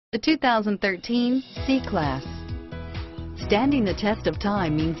The 2013 C-Class. Standing the test of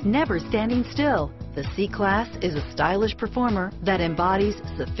time means never standing still. The C-Class is a stylish performer that embodies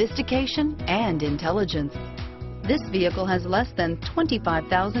sophistication and intelligence. This vehicle has less than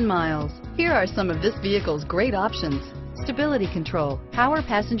 25,000 miles. Here are some of this vehicle's great options: stability control, power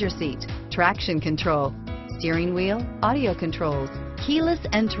passenger seat, traction control, steering wheel audio controls, keyless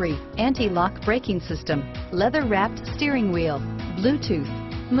entry, anti-lock braking system, leather-wrapped steering wheel, Bluetooth,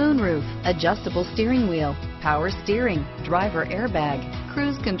 moonroof, adjustable steering wheel, power steering, driver airbag,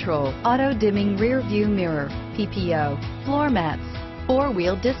 cruise control, auto-dimming rear view mirror, PPO, floor mats,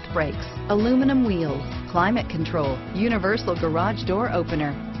 four-wheel disc brakes, aluminum wheels, climate control, universal garage door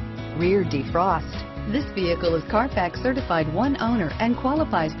opener, rear defrost. This vehicle is Carfax certified one owner and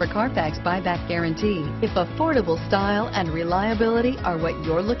qualifies for Carfax buyback guarantee. If affordable style and reliability are what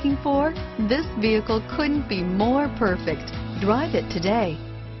you're looking for, this vehicle couldn't be more perfect. Drive it today.